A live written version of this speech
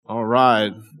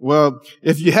right. Well,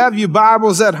 if you have your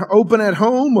Bibles open at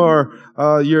home or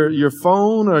your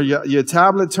phone or your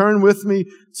tablet, turn with me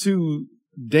to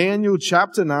Daniel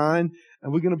chapter 9,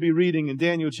 and we're going to be reading in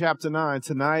Daniel chapter 9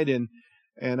 tonight. And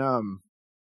let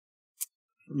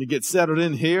me get settled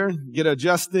in here, get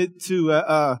adjusted to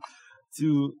a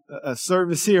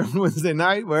service here on Wednesday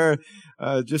night where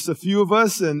just a few of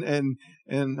us and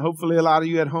hopefully a lot of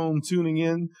you at home tuning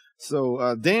in.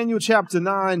 So Daniel chapter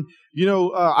 9,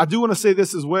 I do want to say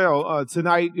this as well.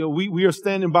 Tonight, we are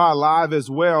standing by live as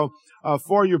well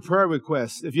for your prayer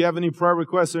requests. If you have any prayer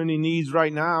requests or any needs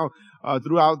right now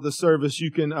throughout the service,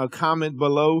 you can comment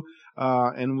below.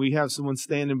 And we have someone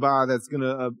standing by that's going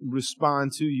to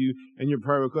respond to you and your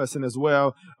prayer requests. And as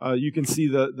well, you can see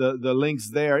the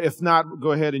links there. If not,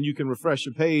 go ahead and you can refresh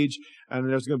your page. And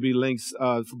there's going to be links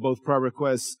for both prayer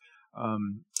requests,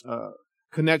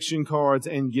 connection cards,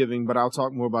 and giving. But I'll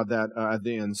talk more about that at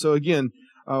the end. So again,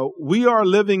 we are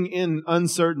living in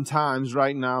uncertain times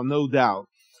right now, no doubt.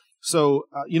 So,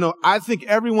 I think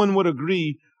everyone would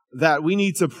agree that we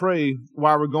need to pray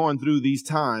while we're going through these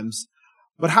times.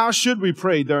 But how should we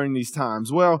pray during these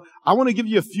times? Well, I want to give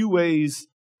you a few ways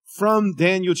from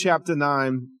Daniel chapter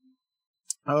 9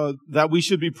 that we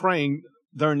should be praying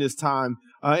during this time.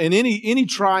 In any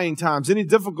trying times, any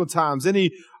difficult times,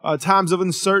 any times of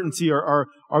uncertainty or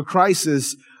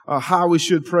crisis, how we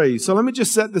should pray. So let me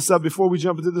just set this up before we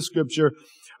jump into the scripture.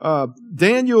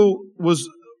 Daniel was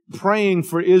praying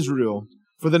for Israel,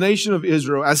 for the nation of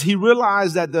Israel, as he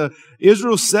realized that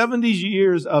Israel's 70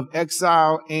 years of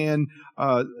exile and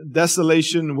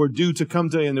desolation were due to come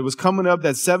to an end. It was coming up,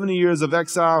 that 70 years of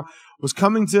exile was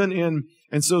coming to an end.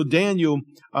 And so Daniel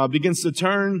begins to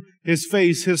turn his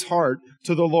face, his heart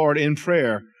to the Lord in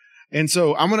prayer. And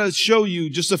so I'm going to show you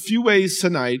just a few ways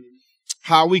tonight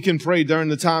how we can pray during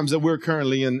the times that we're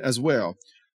currently in as well.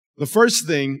 The first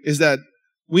thing is that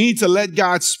we need to let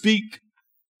God speak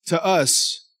to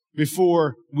us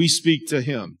before we speak to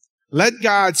him. Let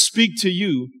God speak to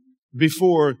you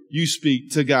before you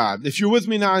speak to God. If you're with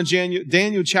me now in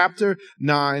Daniel chapter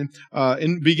 9,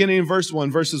 beginning in verse 1,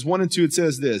 verses 1 and 2, it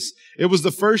says this: "It was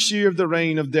the first year of the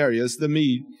reign of Darius the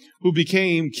Mede, who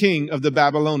became king of the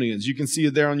Babylonians." You can see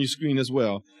it there on your screen as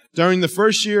well. "During the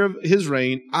first year of his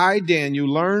reign, I, Daniel,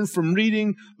 learned from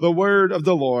reading the word of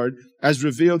the Lord as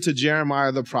revealed to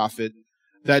Jeremiah the prophet,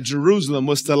 that Jerusalem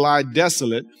was to lie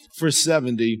desolate for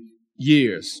 70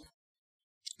 years.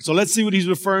 So let's see what he's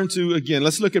referring to again.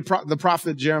 Let's look at the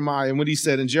prophet Jeremiah and what he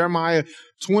said. In Jeremiah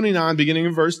 29, beginning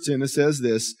in verse 10, it says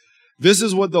this: "This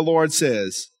is what the Lord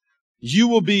says. You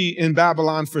will be in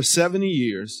Babylon for 70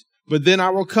 years, but then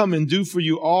I will come and do for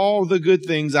you all the good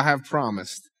things I have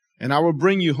promised, and I will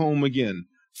bring you home again.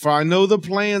 For I know the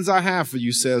plans I have for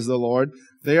you, says the Lord.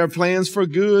 They are plans for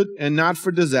good and not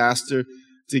for disaster,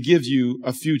 to give you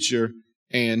a future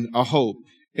and a hope."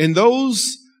 In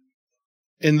those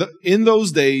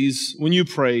days, when you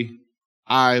pray,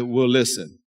 I will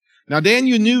listen. Now,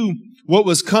 Daniel knew what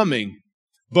was coming,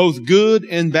 both good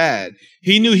and bad.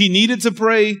 He knew he needed to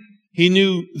pray. He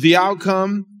knew the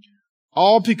outcome,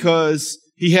 all because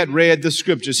he had read the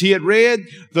scriptures. He had read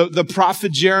the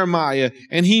prophet Jeremiah,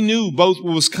 and he knew both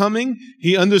what was coming.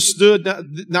 He understood.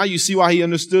 Now you see why he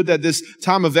understood that this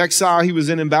time of exile he was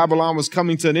in Babylon was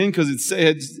coming to an end, because it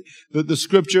said the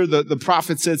scripture, the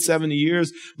prophet said 70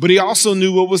 years. But he also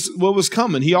knew what was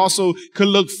coming. He also could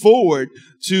look forward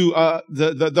to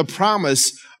the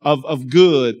promise of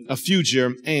good, a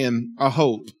future, and a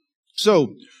hope.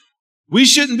 So we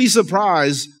shouldn't be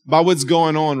surprised by what's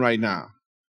going on right now.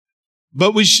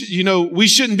 But we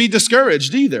shouldn't be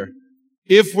discouraged either.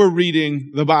 If we're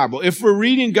reading the Bible, if we're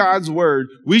reading God's word,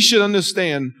 we should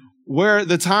understand where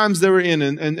the times that we're in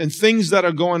and things that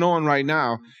are going on right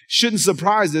now shouldn't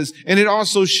surprise us, and it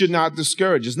also should not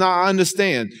discourage us. Now, I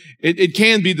understand it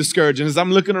can be discouraging. As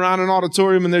I'm looking around an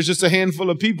auditorium and there's just a handful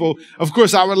of people, of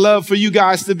course, I would love for you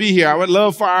guys to be here. I would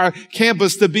love for our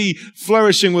campus to be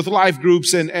flourishing with life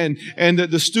groups and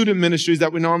the student ministries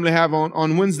that we normally have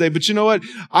on Wednesday. But you know what?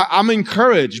 I'm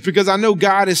encouraged because I know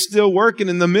God is still working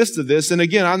in the midst of this. And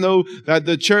again, I know that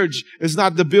the church is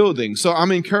not the building. So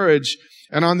I'm encouraged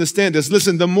and understand this.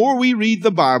 Listen, the more we read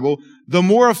the Bible, the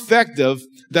more effective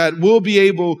that we'll be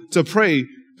able to pray,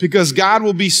 because God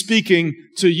will be speaking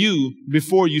to you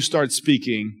before you start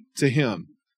speaking to him.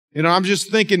 You know, I'm just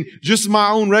thinking, just my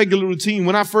own regular routine.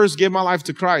 When I first gave my life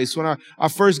to Christ, when I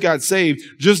first got saved,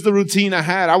 just the routine I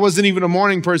had. I wasn't even a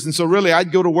morning person, so really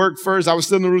I'd go to work first. I was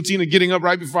still in the routine of getting up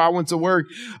right before I went to work,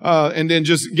 and then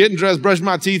just getting dressed, brush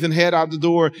my teeth, and head out the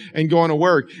door and going to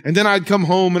work. And then I'd come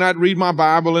home and I'd read my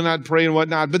Bible and I'd pray and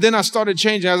whatnot. But then I started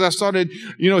changing as I started,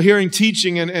 hearing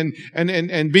teaching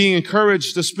and being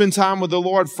encouraged to spend time with the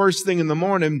Lord first thing in the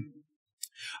morning.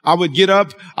 I would get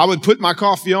up, I would put my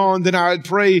coffee on, then I would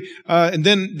pray, and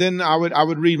then I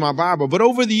would read my Bible. But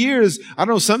over the years, I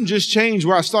don't know, something just changed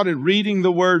where I started reading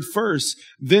the Word first,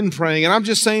 then praying. And I'm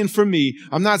just saying for me,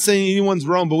 I'm not saying anyone's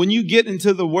wrong, but when you get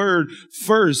into the Word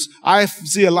first, I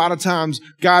see a lot of times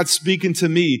God speaking to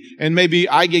me, and maybe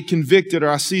I get convicted or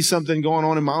I see something going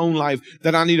on in my own life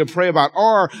that I need to pray about,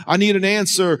 or I need an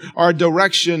answer or a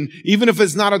direction. Even if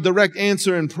it's not a direct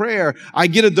answer in prayer, I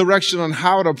get a direction on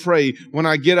how to pray when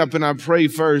I get up and I pray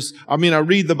first. I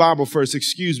read the Bible first,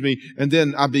 and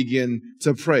then I begin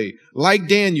to pray. Like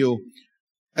Daniel,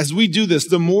 as we do this,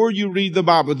 the more you read the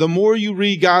Bible, the more you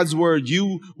read God's Word,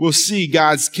 you will see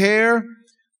God's care,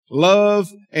 love,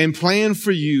 and plan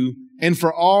for you and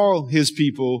for all His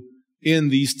people in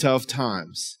these tough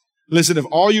times. Listen, if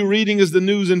all you're reading is the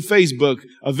news and Facebook,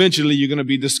 eventually you're going to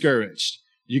be discouraged.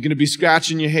 You're going to be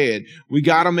scratching your head. We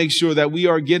got to make sure that we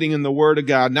are getting in the Word of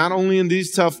God, not only in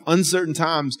these tough, uncertain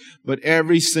times, but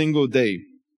every single day.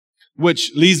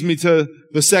 Which leads me to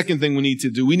the second thing we need to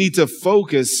do. We need to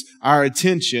focus our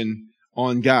attention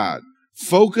on God.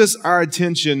 Focus our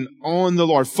attention on the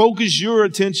Lord. Focus your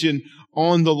attention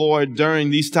on the Lord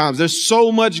during these times. There's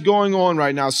so much going on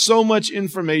right now, so much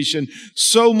information,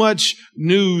 so much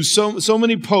news, so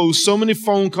many posts, so many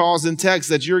phone calls and texts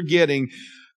that you're getting.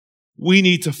 We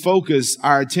need to focus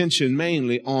our attention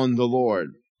mainly on the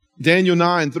Lord. Daniel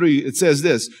 9:3, it says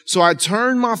this, "So I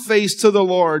turned my face to the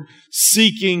Lord,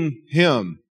 seeking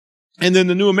Him." And then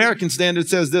the New American Standard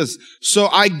says this, "So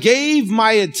I gave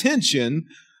my attention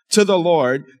to the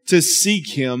Lord to seek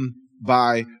Him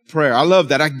by prayer." I love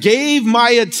that. I gave my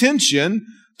attention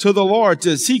to the Lord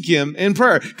to seek Him in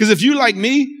prayer. Because if you like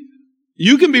me,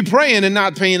 you can be praying and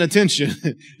not paying attention.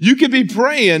 You can be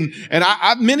praying, and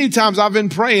I many times I've been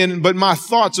praying, but my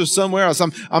thoughts are somewhere else.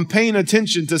 I'm paying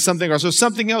attention to something else, so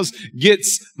something else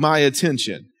gets my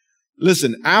attention.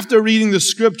 Listen, after reading the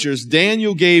scriptures,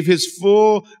 Daniel gave his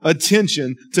full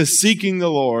attention to seeking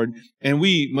the Lord, and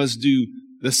we must do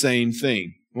the same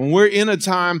thing. When we're in a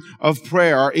time of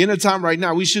prayer, or in a time right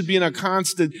now, we should be in a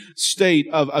constant state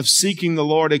of seeking the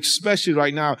Lord, especially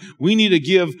right now. We need to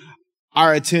give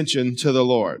our attention to the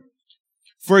Lord.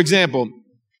 For example,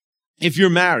 if you're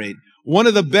married, one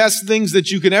of the best things that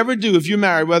you can ever do if you're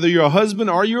married, whether you're a husband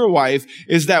or you're a wife,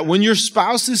 is that when your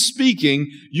spouse is speaking,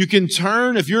 you can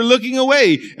turn, if you're looking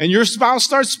away and your spouse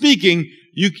starts speaking,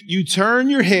 you turn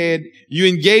your head, you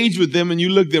engage with them, and you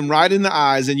look them right in the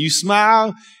eyes, and you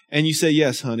smile, and you say,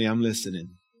 "Yes, honey, I'm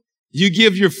listening." You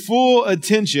give your full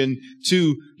attention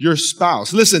to your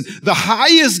spouse. Listen, the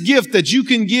highest gift that you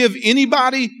can give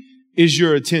anybody is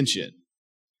your attention.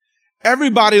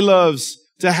 Everybody loves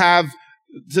to have,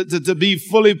 to be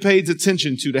fully paid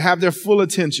attention to have their full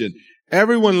attention.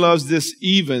 Everyone loves this,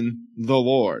 even the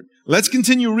Lord. Let's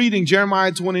continue reading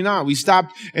Jeremiah 29. We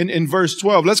stopped in verse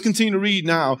 12. Let's continue to read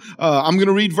now. I'm going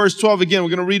to read verse 12 again. We're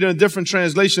going to read in a different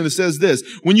translation. It says this,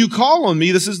 "When you call on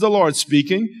me," this is the Lord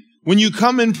speaking, "when you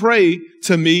come and pray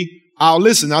to me, I'll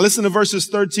listen." Now listen to verses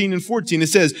 13 and 14. It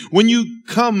says, "When you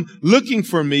come looking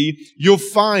for me, you'll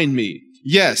find me.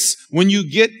 Yes, when you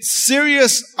get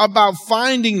serious about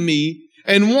finding me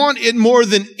and want it more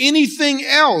than anything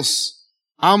else,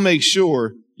 I'll make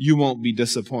sure you won't be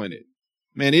disappointed."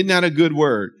 Man, isn't that a good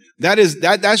word?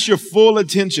 That's your full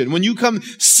attention. When you come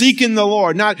seeking the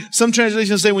Lord, not some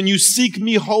translations say when you seek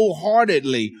me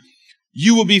wholeheartedly,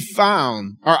 you will be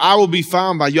found, or I will be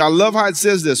found by you. I love how it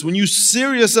says this. When you're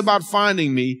serious about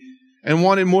finding me and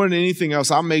want it more than anything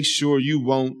else, I'll make sure you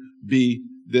won't be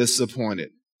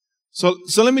disappointed. So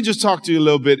let me just talk to you a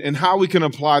little bit and how we can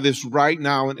apply this right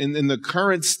now in the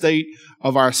current state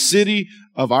of our city,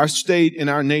 of our state, and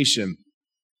our nation.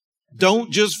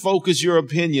 Don't just focus your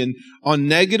opinion on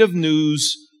negative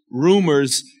news,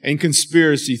 rumors, and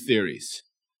conspiracy theories.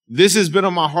 This has been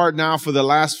on my heart now for the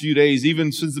last few days,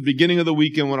 even since the beginning of the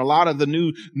weekend when a lot of the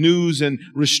new news and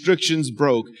restrictions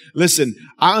broke. Listen,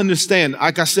 I understand,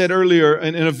 like I said earlier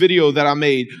in a video that I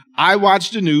made, I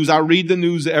watch the news, I read the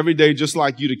news every day just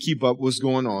like you to keep up what's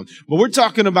going on. But we're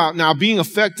talking about now being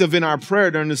effective in our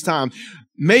prayer during this time.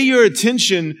 May your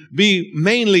attention be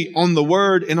mainly on the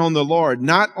Word and on the Lord,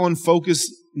 not focused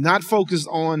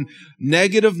on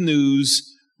negative news,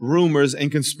 rumors,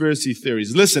 and conspiracy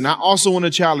theories. Listen, I also want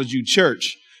to challenge you,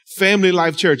 church. Family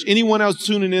Life Church, anyone else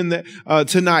tuning in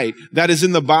tonight that is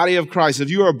in the body of Christ, if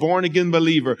you are a born-again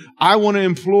believer, I want to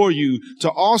implore you to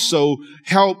also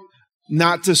help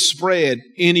not to spread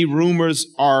any rumors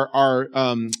or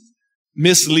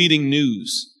misleading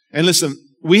news. And listen,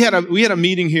 we had a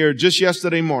meeting here just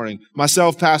yesterday morning.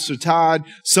 Myself, Pastor Todd,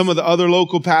 some of the other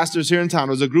local pastors here in town.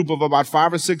 It was a group of about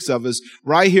 5 or 6 of us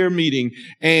right here meeting.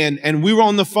 And we were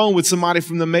on the phone with somebody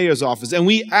from the mayor's office. And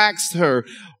we asked her,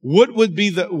 what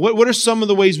are some of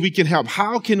the ways we can help?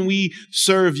 How can we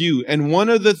serve you? And one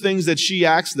of the things that she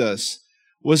asked us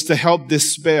was to help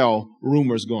dispel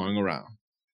rumors going around.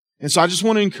 And so I just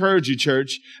want to encourage you,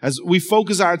 church, as we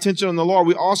focus our attention on the Lord,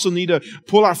 we also need to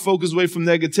pull our focus away from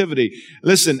negativity.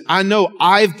 Listen, I know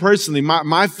I've personally,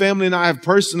 my family and I have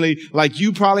personally, like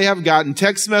you probably have gotten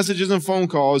text messages and phone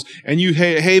calls, and you,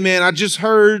 hey man, I just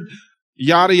heard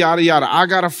yada, yada, yada. I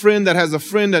got a friend that has a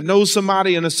friend that knows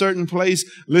somebody in a certain place.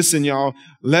 Listen, y'all,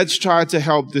 let's try to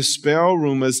help dispel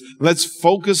rumors. Let's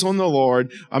focus on the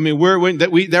Lord. I mean,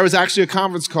 there was actually a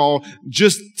conference call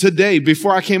just today.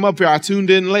 Before I came up here, I tuned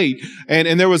in late,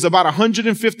 and there was about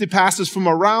 150 pastors from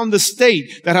around the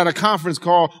state that had a conference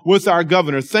call with our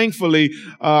governor. Thankfully,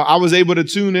 I was able to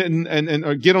tune in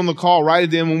and get on the call right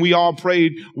then when we all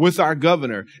prayed with our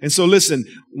governor. And so listen,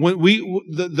 when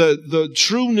the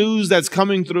true news that's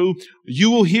coming through,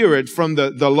 you will hear it from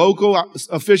the local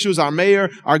officials, our mayor,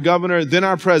 our governor, then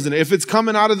our president. If it's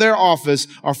coming out of their office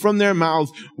or from their mouth,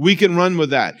 we can run with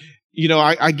that. You know,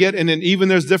 I get, and then even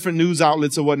there's different news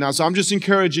outlets or whatnot. So I'm just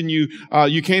encouraging you.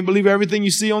 You can't believe everything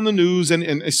you see on the news and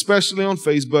especially on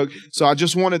Facebook. So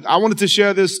I wanted to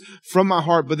share this from my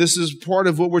heart, but this is part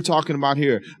of what we're talking about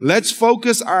here. Let's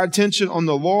focus our attention on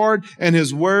the Lord and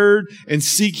His Word and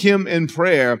seek Him in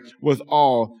prayer with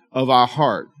all of our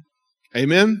heart.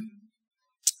 Amen.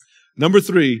 Number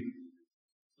 3,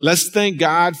 let's thank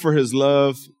God for His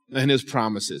love and His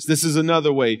promises. This is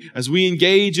another way. As we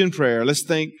engage in prayer, let's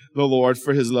thank the Lord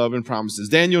for His love and promises.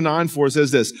 Daniel 9:4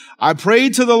 says this, I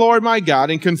prayed to the Lord my God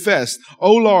and confessed,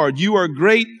 O Lord, you are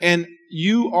great and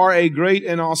you are a great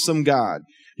and awesome God.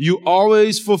 You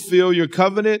always fulfill your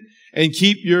covenant and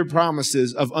keep your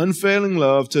promises of unfailing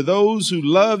love to those who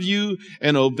love you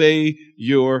and obey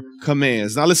your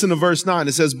commands. Now listen to verse 9.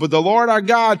 It says, but the Lord our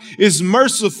God is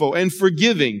merciful and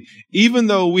forgiving, even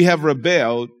though we have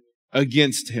rebelled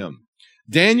against Him.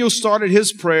 Daniel started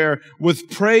his prayer with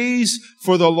praise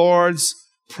for the Lord's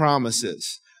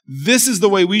promises. This is the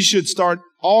way we should start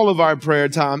all of our prayer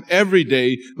time every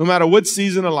day, no matter what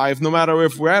season of life, no matter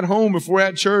if we're at home, if we're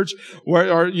at church,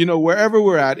 wherever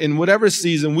we're at, in whatever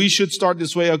season, we should start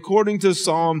this way according to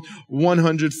Psalm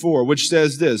 104, which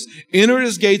says this, enter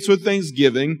His gates with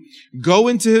thanksgiving, go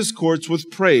into His courts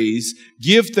with praise,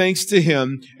 give thanks to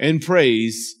Him and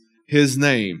praise His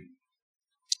name.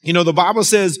 You know, the Bible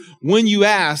says when you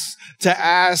ask, to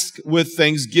ask with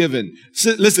thanksgiving.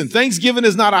 So, listen, Thanksgiving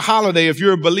is not a holiday if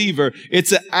you're a believer.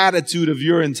 It's an attitude of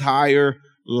your entire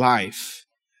life.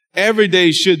 Every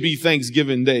day should be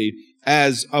Thanksgiving Day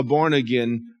as a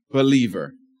born-again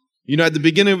believer. You know, at the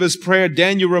beginning of his prayer,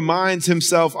 Daniel reminds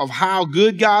himself of how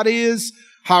good God is,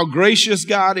 how gracious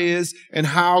God is, and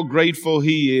how grateful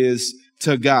he is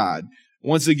to God.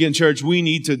 Once again, church, we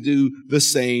need to do the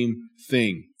same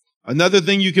thing. Another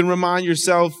thing you can remind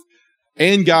yourself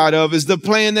and God of is the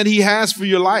plan that He has for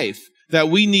your life that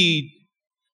we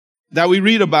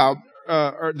read about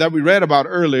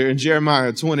earlier in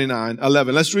Jeremiah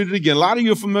 29:11. Let's read it again. A lot of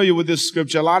you are familiar with this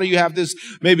scripture. A lot of you have this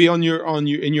maybe in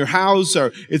your house,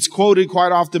 or it's quoted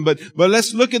quite often. But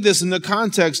let's look at this in the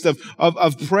context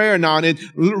of prayer now, and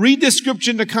read this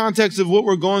scripture in the context of what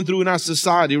we're going through in our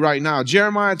society right now.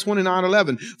 Jeremiah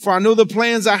 29:11. For I know the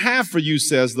plans I have for you,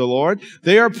 says the Lord.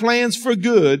 They are plans for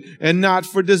good and not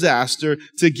for disaster,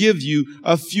 to give you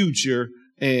a future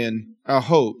and a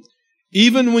hope.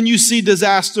 Even when you see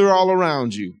disaster all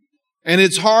around you, and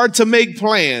it's hard to make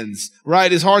plans,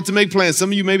 right? It's hard to make plans.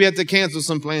 Some of you maybe had to cancel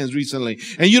some plans recently,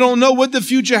 and you don't know what the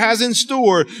future has in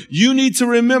store. You need to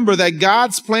remember that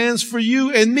God's plans for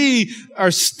you and me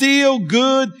are still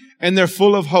good, and they're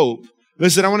full of hope.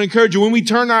 Listen, I want to encourage you, when we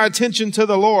turn our attention to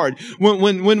the Lord,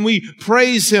 when we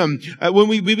praise Him, when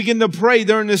we begin to pray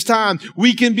during this time,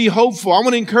 we can be hopeful. I want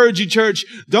to encourage you, church,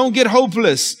 don't get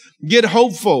hopeless. Get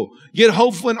hopeful. Get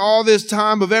hopeful in all this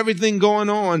time of everything going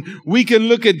on. We can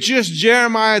look at just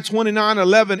Jeremiah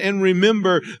 29:11 and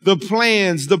remember the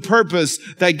plans, the purpose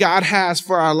that God has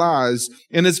for our lives,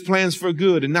 and His plans for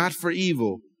good and not for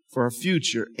evil, for a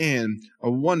future and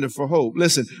a wonderful hope.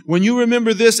 Listen, when you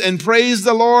remember this and praise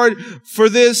the Lord for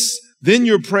this, then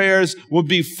your prayers will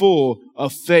be full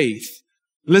of faith.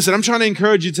 Listen, I'm trying to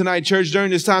encourage you tonight, church,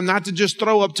 during this time, not to just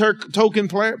throw up token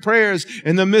prayers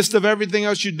in the midst of everything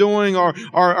else you're doing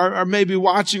or maybe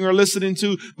watching or listening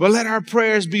to, but let our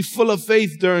prayers be full of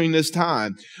faith during this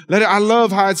time. I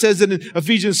love how it says it in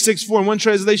Ephesians 6:4. And one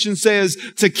translation says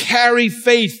to carry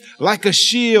faith like a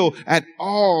shield at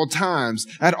all times.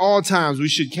 At all times, we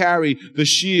should carry the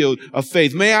shield of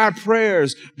faith. May our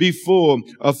prayers be full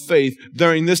of faith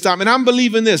during this time. And I'm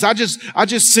believing this. I just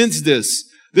sense this.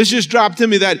 This just dropped in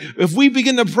me that if we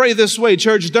begin to pray this way,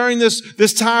 church, during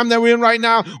this time that we're in right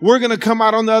now, we're going to come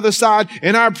out on the other side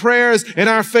and our prayers and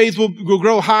our faith will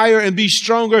grow higher and be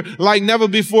stronger like never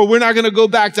before. We're not going to go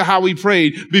back to how we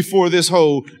prayed before this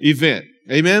whole event.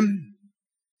 Amen.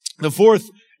 The fourth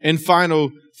and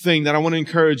final thing that I want to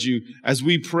encourage you as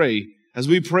we pray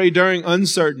during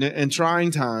uncertain and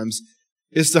trying times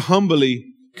is to humbly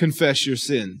confess your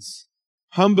sins.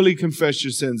 Humbly confess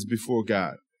your sins before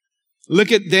God.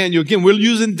 Look at Daniel. Again, we're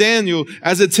using Daniel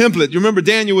as a template. You remember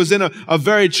Daniel was in a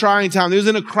very trying time. He was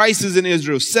in a crisis in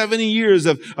Israel, 70 years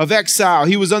of exile.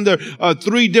 He was under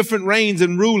 3 different reigns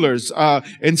and rulers.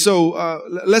 Let's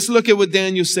look at what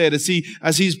Daniel said as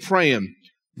he's praying.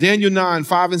 Daniel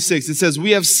 9:5-6, it says,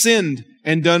 "We have sinned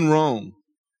and done wrong.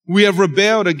 We have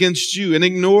rebelled against you and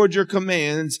ignored your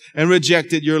commands and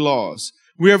rejected your laws.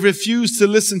 We have refused to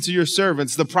listen to your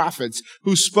servants, the prophets,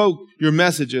 who spoke your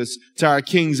messages to our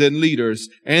kings and leaders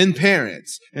and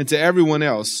parents and to everyone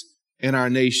else in our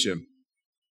nation."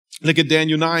 Look at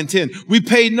Daniel 9:10. "We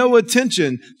paid no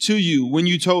attention to you when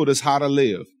you told us how to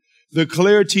live, the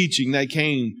clear teaching that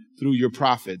came through your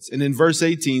prophets." And in verse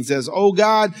 18 says, "Oh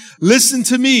God, listen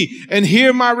to me and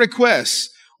hear my requests.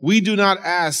 We do not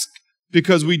ask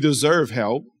because we deserve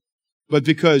help, but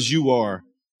because you are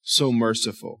so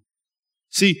merciful."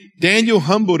 See, Daniel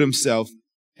humbled himself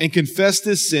and confessed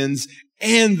his sins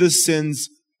and the sins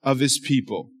of his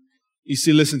people. You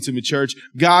see, listen to me, church.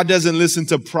 God doesn't listen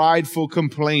to prideful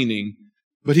complaining,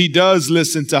 but he does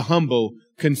listen to humble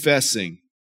confessing.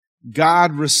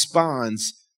 God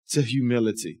responds to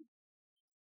humility.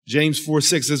 James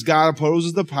 4:6 says, God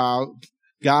opposes the proud,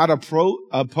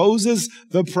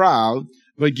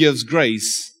 but gives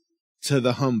grace to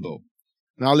the humble.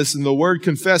 Now listen, the word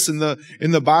confess in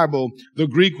the Bible, the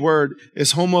Greek word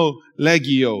is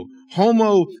homolegio.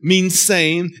 Homo means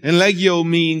same, and legio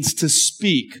means to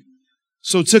speak.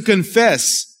 So to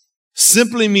confess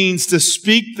simply means to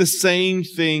speak the same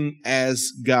thing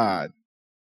as God.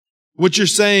 What you're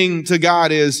saying to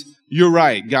God is, you're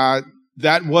right, God,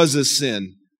 that was a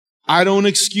sin. I don't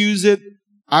excuse it.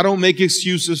 I don't make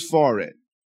excuses for it.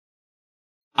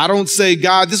 I don't say,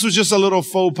 God, this was just a little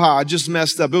faux pas. I just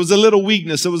messed up. It was a little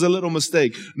weakness. It was a little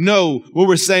mistake. No, what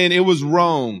we're saying, it was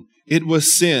wrong. It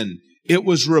was sin. It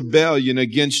was rebellion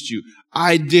against you.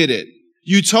 I did it.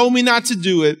 You told me not to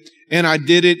do it, and I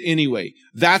did it anyway.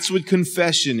 That's what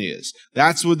confession is.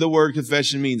 That's what the word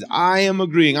confession means. I am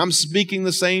agreeing. I'm speaking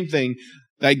the same thing,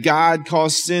 that God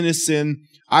calls sin is sin.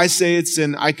 I say it's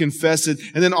sin. I confess it.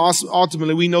 And then also,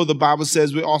 ultimately, we know the Bible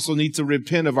says we also need to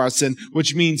repent of our sin,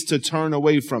 which means to turn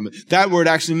away from it. That word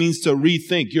actually means to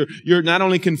rethink. You're not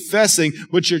only confessing,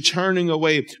 but you're turning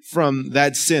away from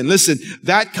that sin. Listen,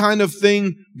 that kind of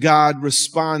thing God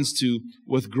responds to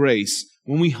with grace.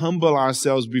 When we humble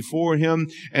ourselves before him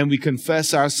and we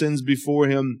confess our sins before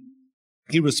him,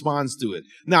 he responds to it.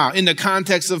 Now, in the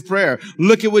context of prayer,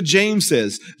 look at what James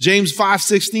says. James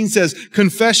 5:16 says,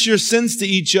 confess your sins to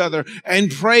each other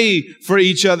and pray for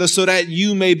each other so that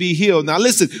you may be healed. Now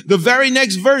listen, the very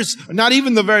next verse, not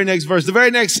even the very next verse, the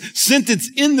very next sentence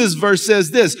in this verse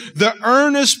says this: the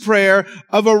earnest prayer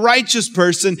of a righteous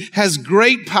person has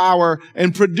great power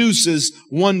and produces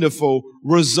wonderful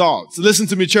results. Listen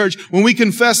to me, church. When we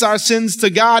confess our sins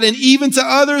to God and even to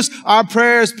others, our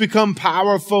prayers become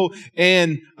powerful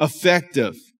and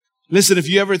effective. Listen, if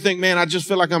you ever think, man, I just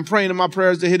feel like I'm praying and my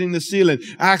prayers are hitting the ceiling,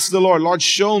 ask the Lord, Lord,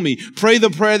 show me. Pray the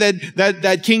prayer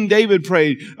that King David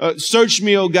prayed. Search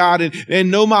me, O God, and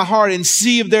know my heart and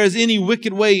see if there is any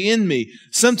wicked way in me.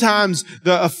 Sometimes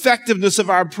the effectiveness of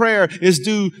our prayer is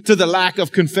due to the lack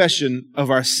of confession of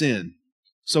our sin.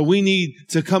 So we need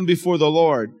to come before the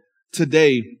Lord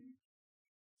today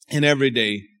and every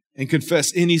day and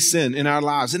confess any sin in our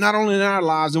lives. And not only in our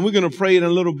lives, and we're going to pray in a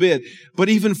little bit, but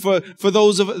even for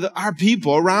those of our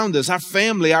people around us, our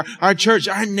family, our church,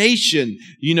 our nation,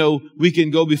 we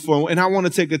can go before. And I want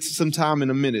to take some time in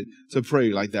a minute to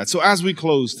pray like that. So as we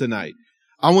close tonight,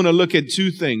 I want to look at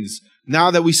two things.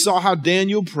 Now that we saw how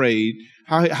Daniel prayed,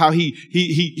 how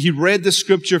he read the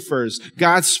scripture first.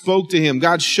 God spoke to him.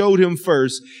 God showed him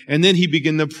first, and then he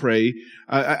began to pray.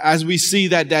 As we see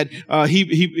that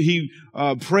he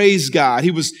praised God.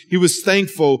 He was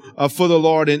thankful for the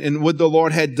Lord and what the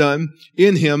Lord had done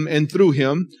in him and through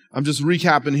him. I'm just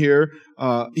recapping here.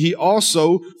 He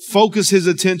also focused his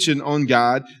attention on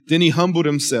God. Then he humbled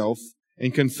himself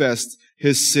and confessed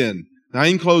his sin. Now,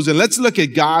 in closing, let's look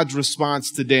at God's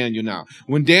response to Daniel now.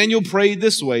 When Daniel prayed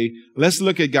this way, let's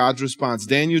look at God's response.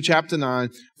 Daniel chapter 9,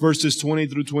 verses 20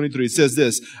 through 23. It says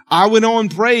this, I went on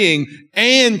praying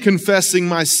and confessing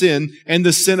my sin and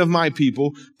the sin of my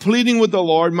people, pleading with the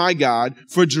Lord my God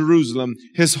for Jerusalem,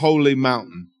 his holy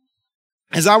mountain.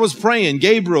 As I was praying,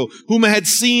 Gabriel, whom I had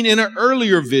seen in an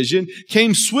earlier vision,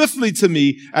 came swiftly to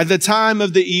me at the time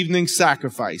of the evening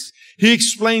sacrifice. He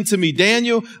explained to me,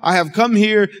 Daniel, I have come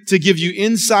here to give you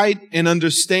insight and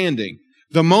understanding.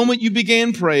 The moment you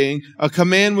began praying, a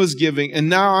command was given, and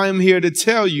now I am here to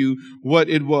tell you what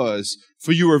it was,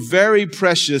 for you are very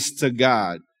precious to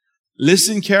God.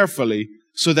 Listen carefully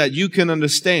so that you can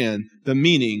understand the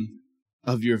meaning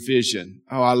of your vision.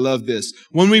 Oh, I love this.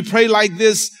 When we pray like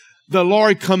this, the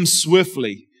Lord comes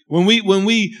swiftly. When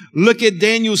we look at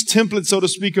Daniel's template, so to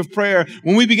speak, of prayer,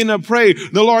 when we begin to pray,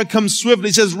 the Lord comes swiftly.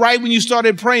 It says right when you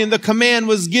started praying, the command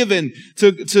was given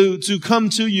to come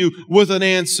to you with an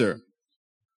answer.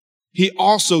 He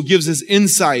also gives us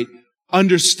insight,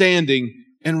 understanding,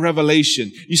 and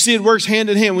revelation. You see, it works hand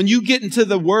in hand. When you get into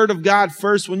the Word of God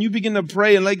first, when you begin to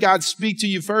pray and let God speak to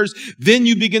you first, then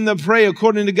you begin to pray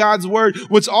according to God's Word.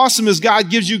 What's awesome is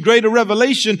God gives you greater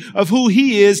revelation of who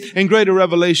He is and greater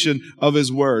revelation of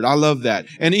His Word. I love that.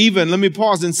 And even, let me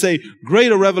pause and say,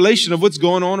 greater revelation of what's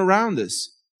going on around us.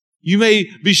 You may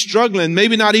be struggling,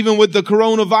 maybe not even with the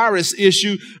coronavirus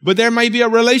issue, but there may be a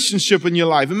relationship in your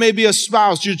life. It may be a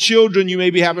spouse, your children you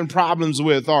may be having problems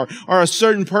with, or a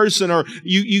certain person, or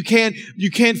you can't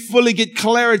fully get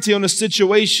clarity on a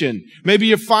situation. Maybe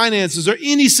your finances or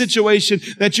any situation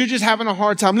that you're just having a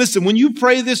hard time. Listen, when you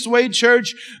pray this way,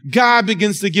 church, God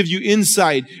begins to give you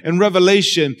insight and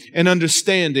revelation and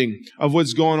understanding of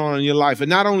what's going on in your life. It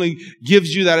not only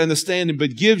gives you that understanding,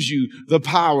 but gives you the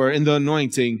power and the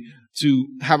anointing to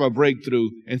have a breakthrough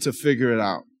and to figure it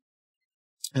out.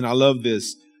 And I love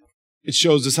this. It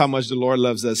shows us how much the Lord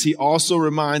loves us. He also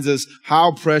reminds us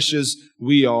how precious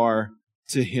we are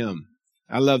to Him.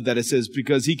 I love that. It says,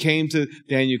 because He came to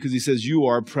Daniel, because He says, you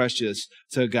are precious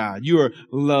to God. You are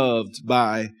loved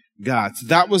by God. So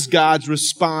that was God's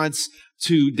response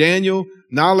to Daniel.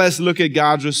 Now let's look at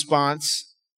God's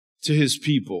response to His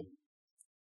people.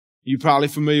 You're probably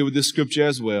familiar with this scripture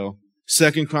as well.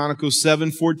 2 Chronicles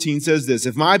 7:14 says this,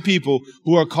 if my people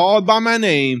who are called by my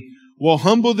name will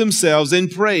humble themselves and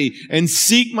pray and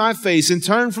seek my face and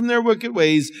turn from their wicked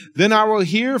ways, then I will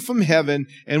hear from heaven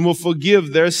and will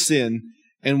forgive their sin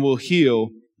and will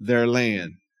heal their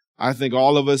land. I think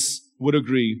all of us would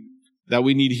agree that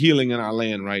we need healing in our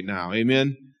land right now.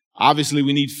 Amen. Obviously,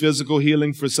 we need physical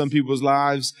healing for some people's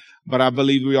lives, but I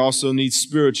believe we also need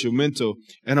spiritual, mental,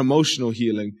 and emotional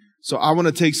healing. So I want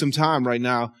to take some time right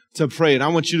now to pray, and I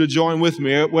want you to join with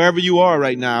me wherever you are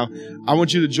right now. I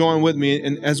want you to join with me,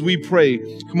 and as we pray,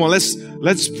 come on,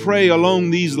 let's pray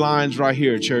along these lines right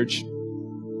here, church.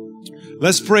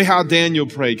 Let's pray how Daniel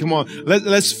prayed. Come on.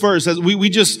 Let's first, as we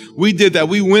did that.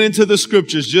 We went into the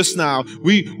scriptures just now.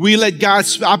 We let God,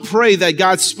 I pray that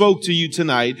God spoke to you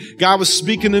tonight. God was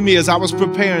speaking to me as I was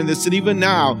preparing this. And even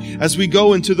now, as we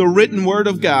go into the written word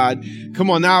of God,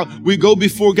 come on, now we go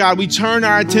before God. We turn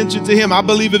our attention to Him. I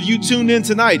believe if you tuned in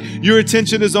tonight, your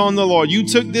attention is on the Lord. You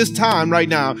took this time right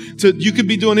now you could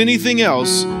be doing anything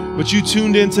else, but you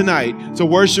tuned in tonight to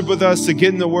worship with us, to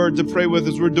get in the word, to pray with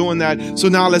us. We're doing that. So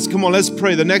now let's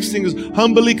pray. The next thing is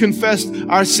humbly confess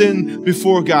our sin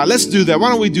before God. Let's do that. Why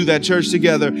don't we do that, church,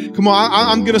 together? Come on,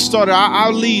 I'm going to start it.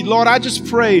 I'll lead. Lord, I just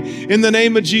pray in the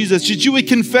name of Jesus that you would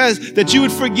confess, that you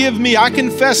would forgive me. I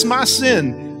confess my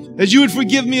sin, that you would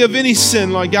forgive me of any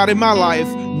sin, Lord God, in my life,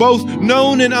 both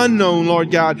known and unknown, Lord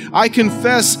God. I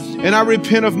confess and I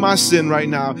repent of my sin right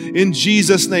now in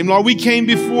Jesus' name. Lord, we came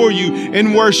before you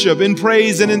in worship, in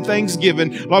praise, and in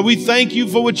thanksgiving. Lord, we thank you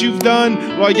for what you've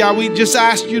done. Lord God, we just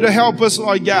ask you to help us,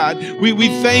 Lord God. We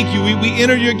thank you. We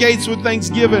enter your gates with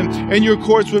thanksgiving and your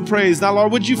courts with praise. Now,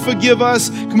 Lord, would you forgive us?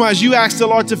 Come on, as you ask the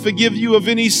Lord to forgive you of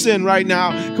any sin right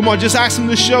now. Come on, just ask Him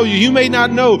to show you. You may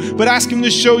not know, but ask Him to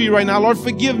show you right now. Lord,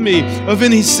 forgive me of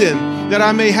any sin. that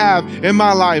I may have in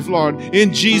my life, Lord,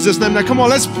 in Jesus' name. Now, come on,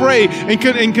 let's pray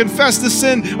and confess the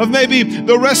sin of maybe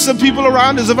the rest of people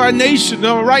around us, of our nation.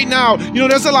 Right now,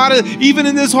 there's a lot of, even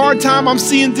in this hard time, I'm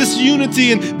seeing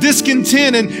disunity and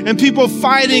discontent and people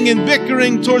fighting and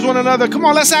bickering towards one another. Come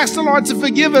on, let's ask the Lord to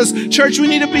forgive us. Church, we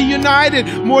need to be united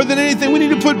more than anything. We need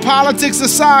to put politics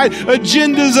aside,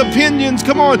 agendas, opinions.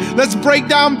 Come on, let's break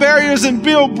down barriers and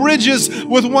build bridges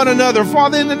with one another.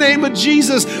 Father, in the name of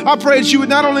Jesus, I pray that you would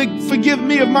not only forgive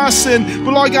me of my sin,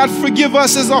 but Lord God, forgive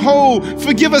us as a whole.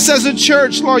 Forgive us as a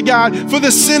church, Lord God, for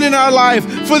the sin in our life,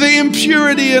 for the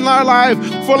impurity in our life,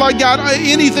 for Lord God,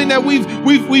 anything that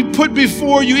we've put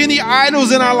before you, any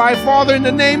idols in our life. Father, in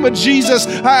the name of Jesus,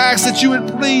 I ask that you would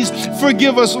please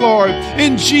forgive us, Lord.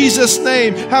 In Jesus'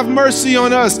 name, have mercy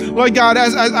on us, Lord God,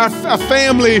 as a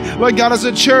family, Lord God, as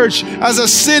a church, as a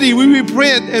city. We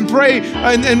repent and pray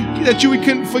and that you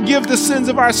would forgive the sins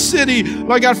of our city,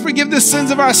 Lord God, forgive the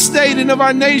sins of our state and of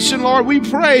our nation, Lord. We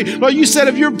pray, Lord, you said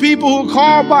if your people who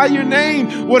call by your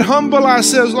name would humble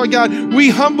ourselves, Lord God, we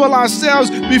humble ourselves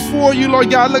before you, Lord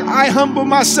God. Look, I humble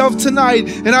myself tonight,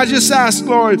 and I just ask,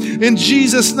 Lord, in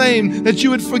Jesus' name, that you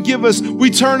would forgive us. We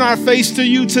turn our face to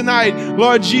you tonight,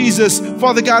 Lord Jesus,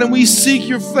 Father God, and we seek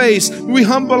your face. We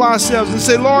humble ourselves and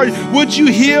say, Lord, would you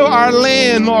heal our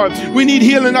land, Lord? We need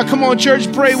healing. Now, come on,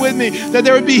 church, pray with me that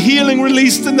there would be healing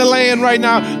released in the land right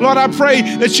now. Lord, I pray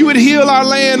that you would heal our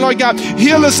land, Lord God.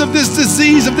 Heal us of this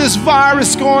disease, of this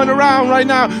virus going around right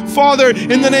now. Father,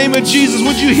 in the name of Jesus,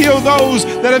 would you heal those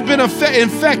that have been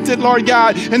infected, Lord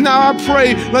God? And now I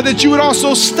pray, Lord, that you would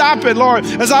also stop it, Lord.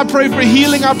 As I pray for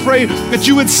healing, I pray that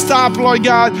you would stop, Lord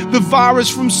God, the virus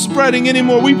from spreading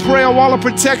anymore. We pray a wall of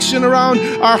protection around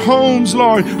our homes,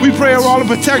 Lord. We pray a wall of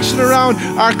protection around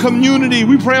our community.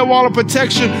 We pray a wall of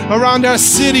protection around our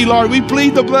city, Lord. We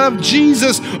plead the blood of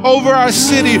Jesus over our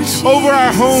city, over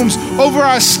our homes, over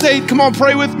our state. Come on,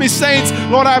 pray with me, saints.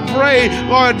 Lord, I pray,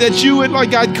 Lord, that you would,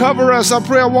 Lord God, cover us. I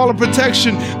pray a wall of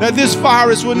protection that this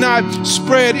virus would not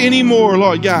spread anymore,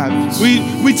 Lord God.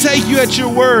 We take you at your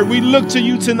word. We look to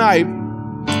you tonight,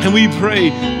 and we pray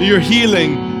your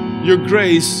healing, your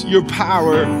grace, your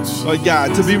power, Lord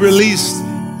God, to be released,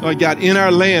 Lord God, in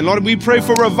our land. Lord, we pray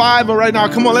for revival right now.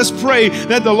 Come on, let's pray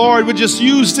that the Lord would just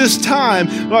use this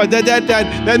time, Lord,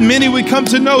 that many would come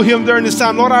to know him during this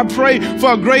time. Lord, I pray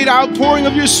for a great outpouring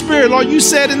of your spirit. Lord, you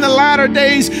said in the latter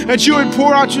days that you would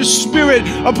pour out your spirit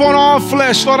upon all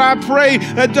flesh. Lord, I pray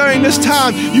that during this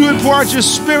time you would pour out your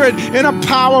spirit in a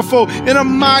powerful, in a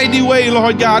mighty way,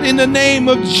 Lord God. In the name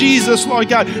of Jesus, Lord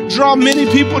God, draw many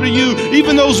people to you,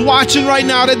 even those watching right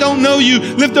now that don't know you.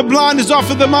 Lift the blindness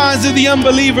off of the minds of the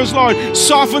unbelievers. Lord,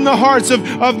 soften the hearts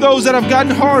of those that have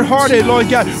gotten hard-hearted, Lord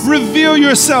God. Reveal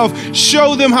yourself.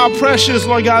 Show them how precious,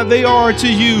 Lord God, they are to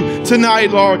you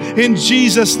tonight, Lord. In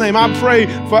Jesus' name, I pray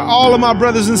for all of my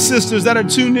brothers and sisters that are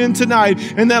tuned in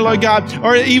tonight and that, Lord God,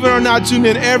 or even are not tuned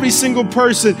in, every single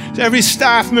person, every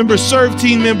staff member, serve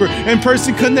team member, and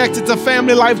person connected to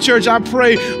Family Life Church, I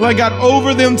pray, Lord God,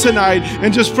 over them tonight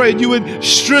and just pray you would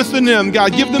strengthen them,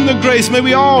 God. Give them the grace. May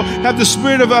we all have the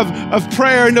spirit of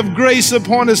prayer and of grace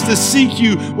upon us to seek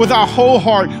you with our whole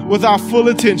heart, with our full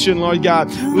attention, Lord God.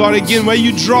 Lord, again, may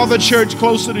you draw the church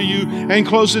closer to you and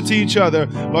closer to each other,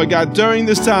 Lord God, during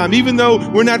this time. Even though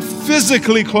we're not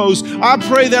physically close, I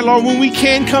pray that, Lord, when we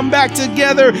can come back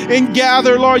together and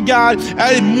gather, Lord God,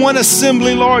 at one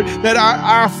assembly, Lord, that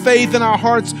our faith and our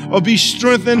hearts will be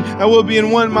strengthened and we'll be in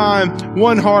one mind,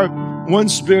 one heart, one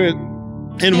spirit,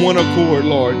 and one accord,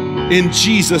 Lord. In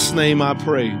Jesus' name I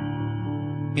pray.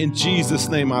 In Jesus'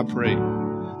 name I pray.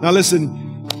 Now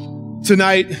listen,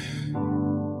 tonight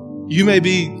you may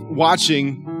be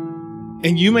watching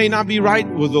and you may not be right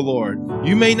with the Lord.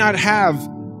 You may not have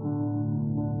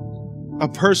a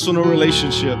personal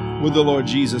relationship with the Lord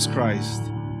Jesus Christ.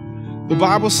 The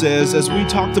Bible says, as we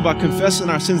talked about confessing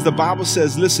our sins, the Bible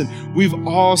says, listen, we've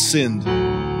all sinned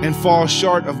and fall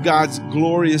short of God's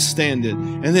glorious standard.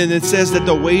 And then it says that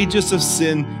the wages of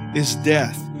sin is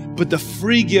death, but the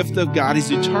free gift of God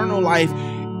is eternal life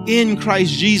in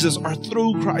Christ Jesus or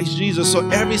through Christ Jesus. So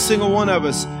every single one of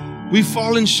us, we've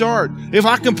fallen short. If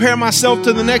I compare myself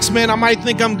to the next man, I might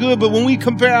think I'm good, but when we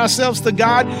compare ourselves to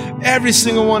God, every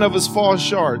single one of us falls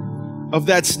short of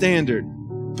that standard.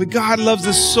 But God loves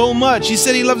us so much. He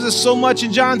said he loves us so much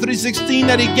in John 3:16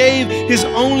 that he gave his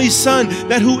only son,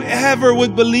 that whoever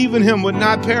would believe in him would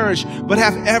not perish, but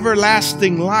have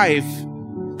everlasting life.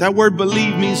 That word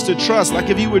believe means to trust. Like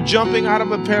if you were jumping out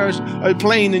of a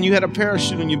plane and you had a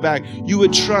parachute on your back, you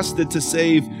would trust it to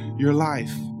save your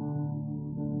life.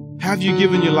 Have you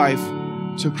given your life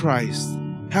to Christ?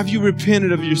 Have you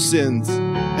repented of your sins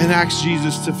and asked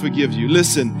Jesus to forgive you?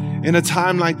 Listen, in a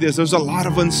time like this, there's a lot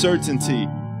of uncertainty.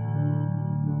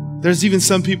 There's even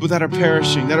some people that are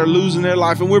perishing, that are losing their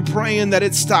life, and we're praying that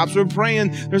it stops. We're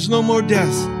praying there's no more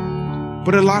deaths.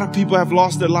 But a lot of people have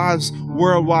lost their lives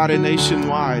worldwide and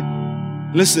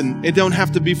nationwide. Listen, it don't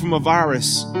have to be from a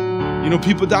virus. You know,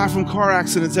 people die from car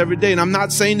accidents every day. And I'm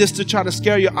not saying this to try to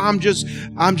scare you. I'm just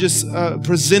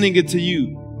presenting it to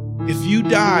you. If you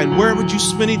died, where would you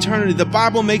spend eternity? The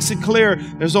Bible makes it clear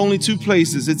there's only two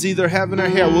places. It's either heaven or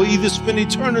hell. We'll either spend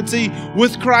eternity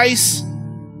with Christ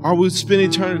or we'll spend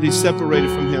eternity separated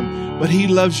from Him. But He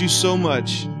loves you so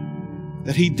much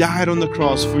that He died on the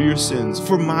cross for your sins,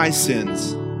 for my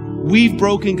sins. We've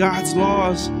broken God's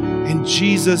laws, and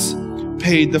Jesus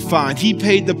paid the fine. He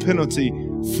paid the penalty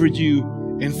for you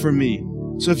and for me.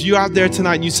 So if you're out there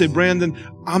tonight and you say, Brandon,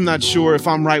 I'm not sure if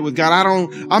I'm right with God.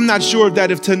 I'm not sure that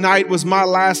if tonight was my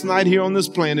last night here on this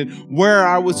planet, where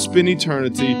I would spend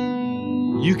eternity,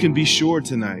 you can be sure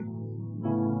tonight.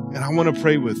 And I want to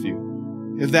pray with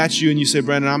you. If that's you and you say,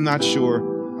 Brandon, I'm not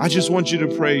sure, I just want you to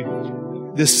pray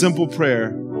this simple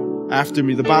prayer after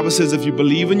me. The Bible says if you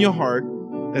believe in your heart,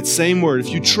 that same word, if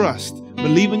you trust,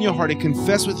 believe in your heart and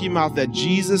confess with your mouth that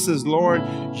Jesus is Lord,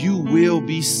 you will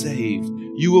be saved.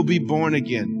 You will be born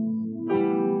again.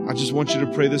 I just want you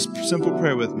to pray this simple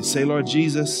prayer with me. Say, Lord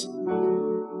Jesus,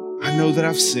 I know that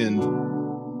I've sinned.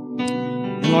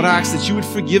 And Lord, I ask that you would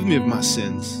forgive me of my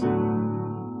sins.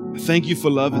 I thank you for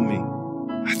loving me.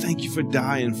 I thank you for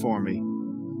dying for me.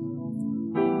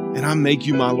 And I make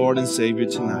you my Lord and Savior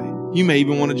tonight. You may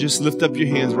even want to just lift up your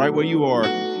hands right where you are,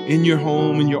 in your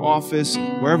home, in your office,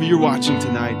 wherever you're watching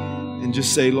tonight, and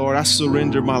just say, Lord, I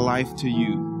surrender my life to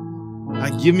you.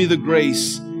 Give me the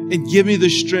grace and give me the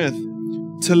strength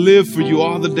to live for you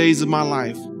all the days of my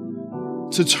life,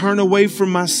 to turn away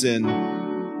from my sin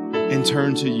and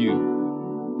turn to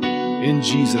you. In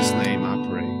Jesus' name I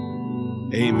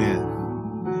pray. Amen.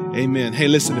 Amen. Hey,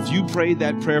 listen, if you prayed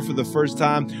that prayer for the first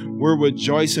time, we're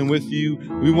rejoicing with you.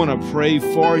 We want to pray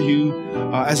for you.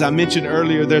 As I mentioned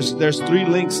earlier, there's 3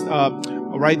 links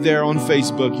right there on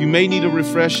Facebook. You may need to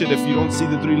refresh it. If you don't see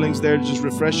the 3 links there, just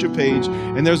refresh your page.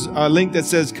 And there's a link that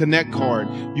says Connect Card.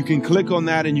 You can click on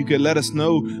that and you can let us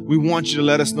know. We want you to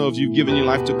let us know if you've given your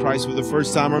life to Christ for the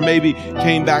first time or maybe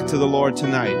came back to the Lord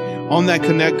tonight. On that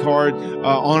Connect Card,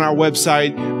 on our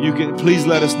website, you can please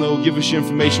let us know. Give us your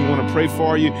information. We want to pray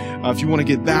for you. If you want to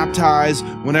get baptized,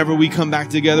 whenever we come back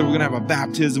together, we're going to have a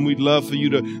baptism. We'd love for you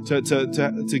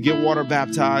to get water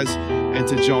baptized and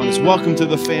to join us. Welcome to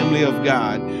the family of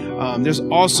God. There's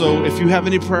also, if you have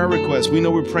any prayer requests, we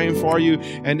know we're praying for you,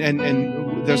 and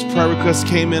there's prayer requests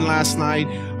came in last night.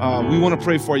 We want to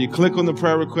pray for you. Click on the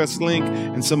prayer request link,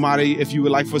 and somebody, if you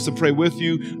would like for us to pray with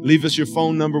you, leave us your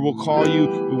phone number. We'll call you.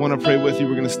 We want to pray with you.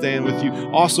 We're going to stand with you.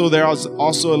 Also, there's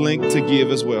also a link to give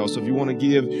as well. So if you want to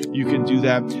give, you can do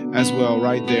that as well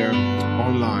right there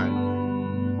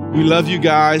online. We love you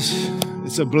guys.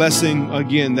 It's a blessing,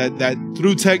 again, that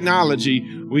through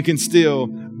technology, we can still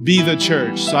be the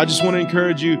church. So I just want to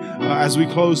encourage you as we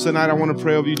close tonight. I want to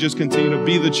pray over you. Just continue to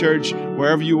be the church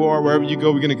wherever you are, wherever you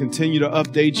go. We're going to continue to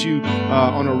update you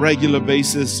on a regular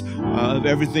basis of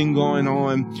everything going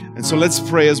on. And so let's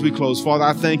pray as we close. Father,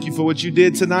 I thank you for what you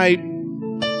did tonight.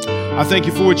 I thank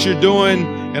you for what you're doing,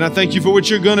 and I thank you for what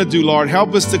you're going to do, Lord.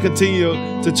 Help us to continue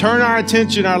to turn our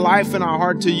attention, our life, and our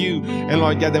heart to you. And,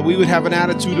 Lord God, that we would have an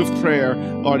attitude of prayer,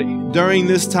 Lord, during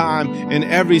this time and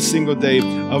every single day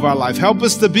of our life. Help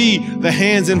us to be the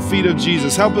hands and feet of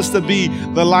Jesus. Help us to be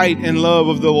the light and love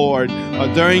of the Lord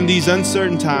during these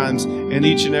uncertain times and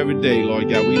each and every day, Lord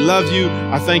God. We love you.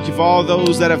 I thank you for all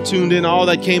those that have tuned in, all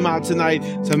that came out tonight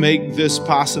to make this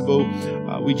possible.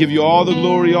 We give you all the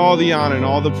glory, all the honor, and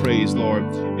all the praise, Lord.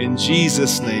 In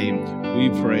Jesus' name we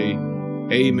pray.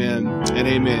 Amen and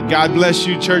amen. God bless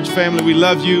you, church family. We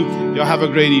love you. Y'all have a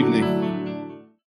great evening.